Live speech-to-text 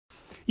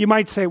you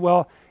might say,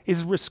 well,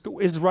 is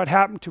what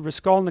happened to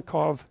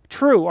Raskolnikov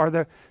true? Are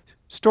the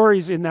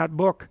stories in that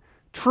book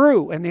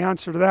true? And the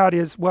answer to that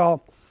is,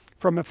 well,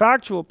 from a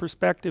factual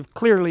perspective,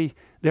 clearly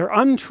they're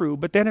untrue.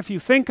 But then if you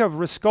think of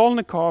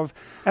Raskolnikov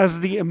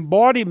as the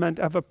embodiment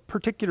of a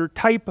particular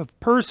type of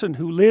person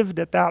who lived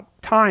at that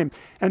time,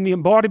 and the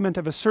embodiment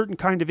of a certain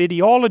kind of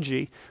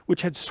ideology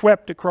which had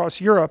swept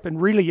across Europe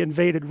and really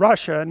invaded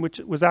Russia, and which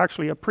was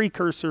actually a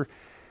precursor,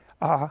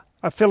 a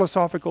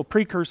philosophical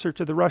precursor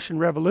to the Russian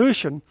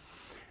Revolution,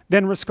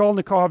 then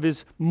Raskolnikov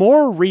is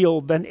more real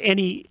than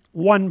any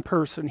one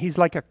person. He's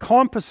like a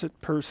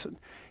composite person.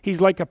 He's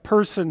like a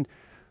person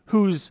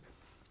whose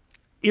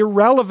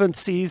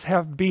irrelevancies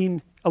have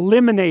been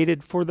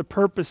eliminated for the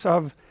purpose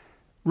of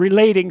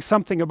relating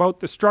something about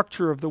the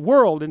structure of the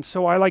world. And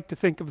so I like to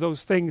think of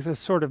those things as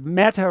sort of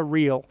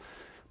meta-real.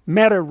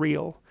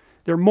 Meta-real.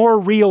 They're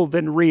more real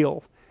than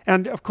real.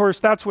 And of course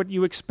that's what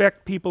you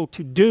expect people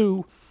to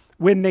do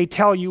when they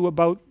tell you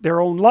about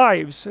their own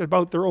lives,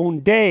 about their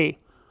own day.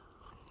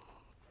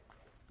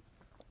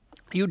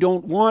 You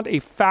don't want a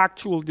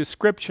factual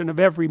description of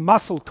every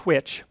muscle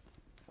twitch.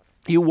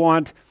 You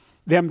want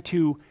them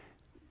to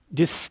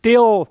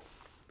distill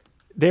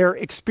their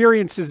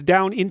experiences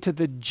down into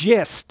the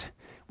gist,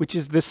 which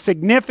is the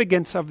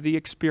significance of the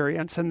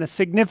experience. And the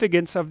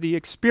significance of the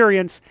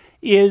experience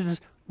is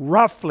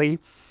roughly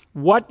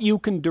what you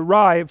can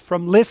derive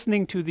from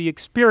listening to the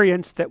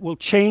experience that will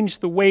change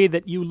the way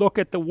that you look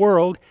at the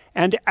world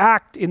and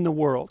act in the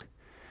world.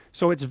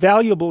 So it's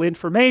valuable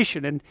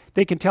information, and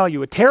they can tell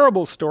you a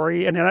terrible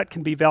story, and that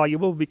can be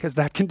valuable because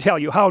that can tell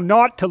you how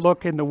not to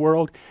look in the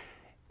world,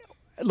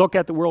 look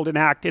at the world and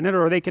act in it.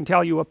 Or they can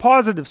tell you a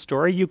positive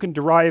story. You can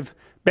derive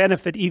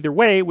benefit either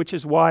way, which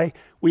is why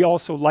we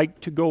also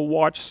like to go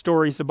watch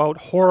stories about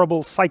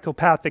horrible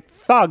psychopathic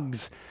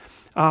thugs,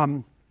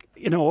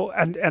 you know,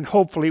 and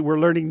hopefully we're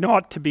learning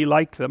not to be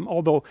like them.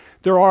 Although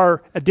there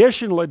are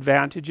additional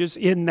advantages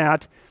in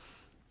that,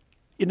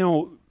 you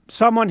know,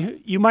 someone who,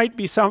 you might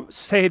be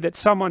say that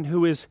someone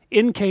who is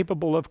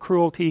incapable of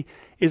cruelty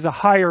is a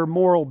higher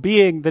moral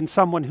being than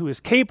someone who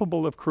is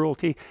capable of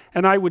cruelty.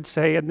 And I would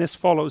say, and this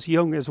follows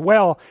Jung as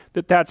well,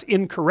 that that's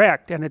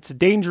incorrect, and it's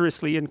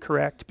dangerously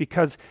incorrect,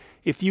 because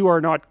if you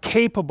are not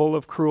capable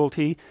of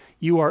cruelty,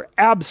 you are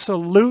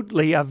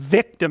absolutely a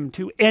victim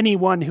to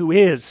anyone who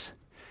is.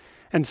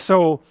 And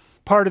so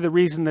part of the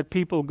reason that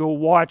people go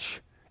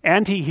watch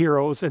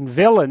anti-heroes and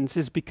villains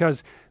is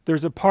because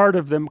there's a part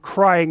of them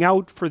crying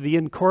out for the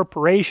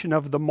incorporation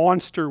of the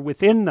monster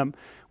within them,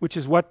 which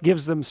is what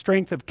gives them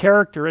strength of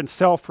character and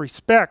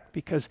self-respect,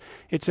 because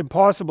it's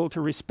impossible to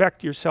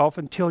respect yourself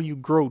until you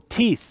grow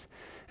teeth.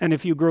 And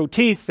if you grow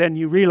teeth, then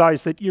you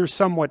realize that you're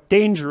somewhat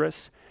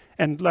dangerous,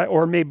 and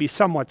or maybe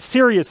somewhat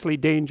seriously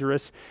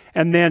dangerous,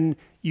 and then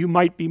you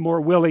might be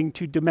more willing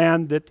to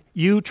demand that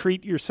you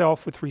treat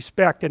yourself with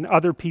respect and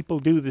other people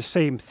do the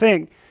same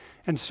thing.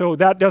 And so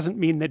that doesn't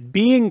mean that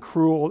being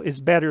cruel is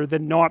better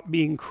than not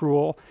being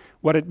cruel.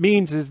 What it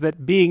means is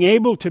that being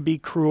able to be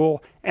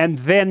cruel and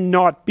then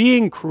not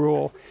being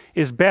cruel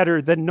is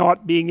better than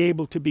not being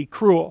able to be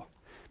cruel.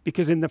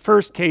 Because in the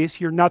first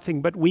case, you're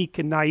nothing but weak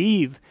and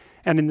naive.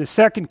 And in the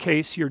second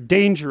case, you're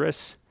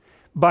dangerous,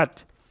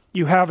 but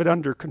you have it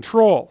under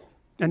control.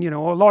 And you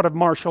know, a lot of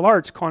martial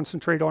arts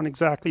concentrate on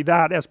exactly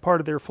that as part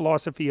of their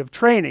philosophy of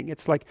training.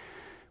 It's like,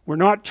 we're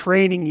not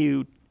training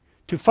you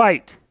to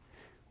fight.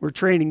 We're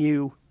training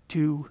you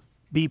to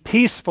be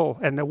peaceful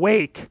and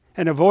awake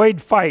and avoid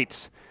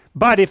fights.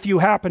 But if you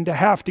happen to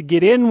have to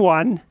get in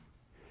one,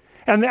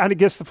 and I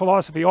guess the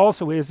philosophy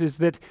also is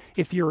that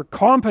if you're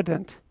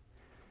competent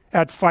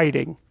at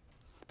fighting,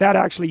 that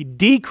actually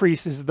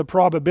decreases the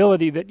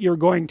probability that you're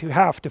going to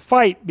have to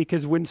fight,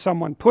 because when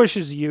someone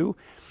pushes you,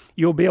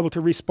 you'll be able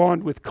to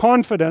respond with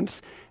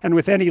confidence, and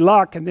with any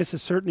luck, and this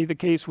is certainly the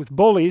case with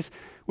bullies,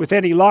 with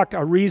any luck,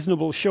 a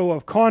reasonable show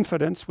of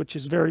confidence, which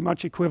is very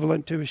much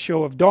equivalent to a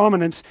show of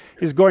dominance,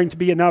 is going to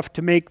be enough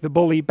to make the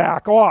bully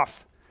back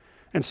off.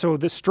 And so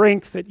the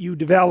strength that you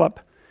develop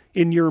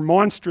in your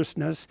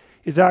monstrousness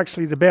is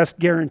actually the best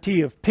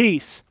guarantee of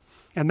peace.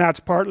 And that's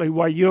partly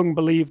why Jung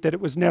believed that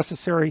it was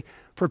necessary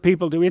for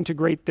people to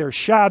integrate their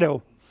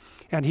shadow.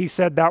 And he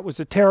said that was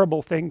a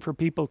terrible thing for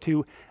people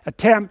to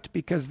attempt,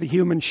 because the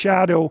human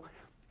shadow,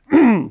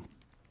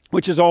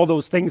 which is all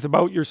those things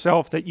about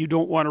yourself that you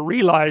don't want to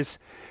realize,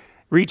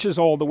 reaches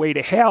all the way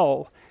to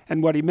hell.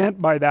 And what he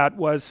meant by that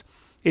was,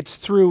 it's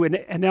through an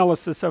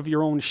analysis of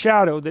your own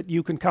shadow that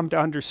you can come to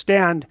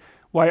understand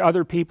why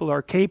other people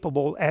are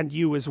capable, and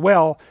you as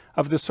well,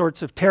 of the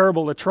sorts of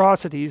terrible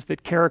atrocities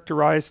that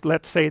characterized,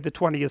 let's say, the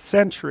 20th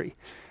century.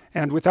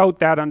 And without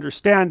that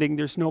understanding,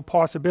 there's no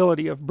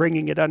possibility of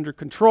bringing it under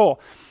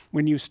control.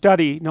 When you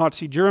study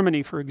Nazi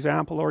Germany, for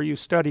example, or you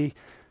study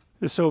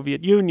the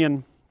Soviet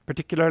Union,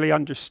 particularly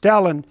under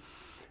Stalin,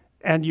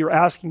 and you're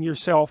asking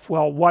yourself,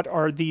 well, what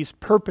are these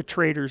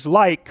perpetrators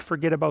like?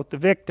 Forget about the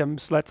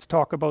victims, let's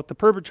talk about the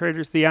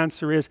perpetrators. The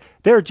answer is,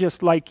 they're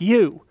just like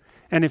you.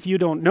 And if you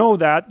don't know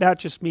that, that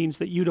just means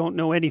that you don't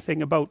know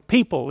anything about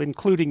people,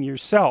 including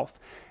yourself.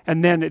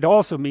 And then it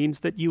also means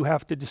that you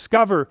have to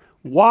discover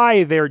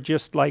why they're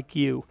just like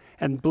you.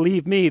 And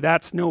believe me,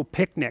 that's no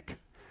picnic.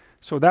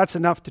 So that's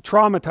enough to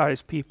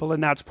traumatize people,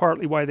 and that's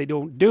partly why they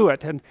don't do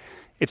it. And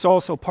it's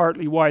also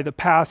partly why the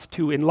path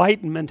to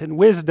enlightenment and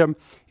wisdom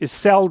is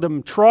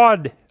seldom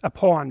trod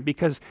upon,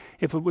 because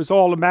if it was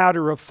all a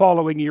matter of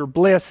following your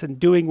bliss and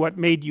doing what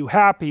made you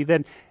happy,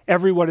 then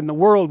everyone in the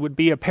world would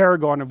be a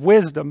paragon of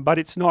wisdom. But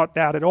it's not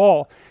that at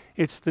all.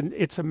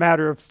 It's a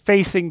matter of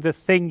facing the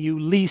thing you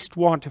least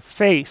want to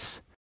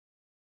face.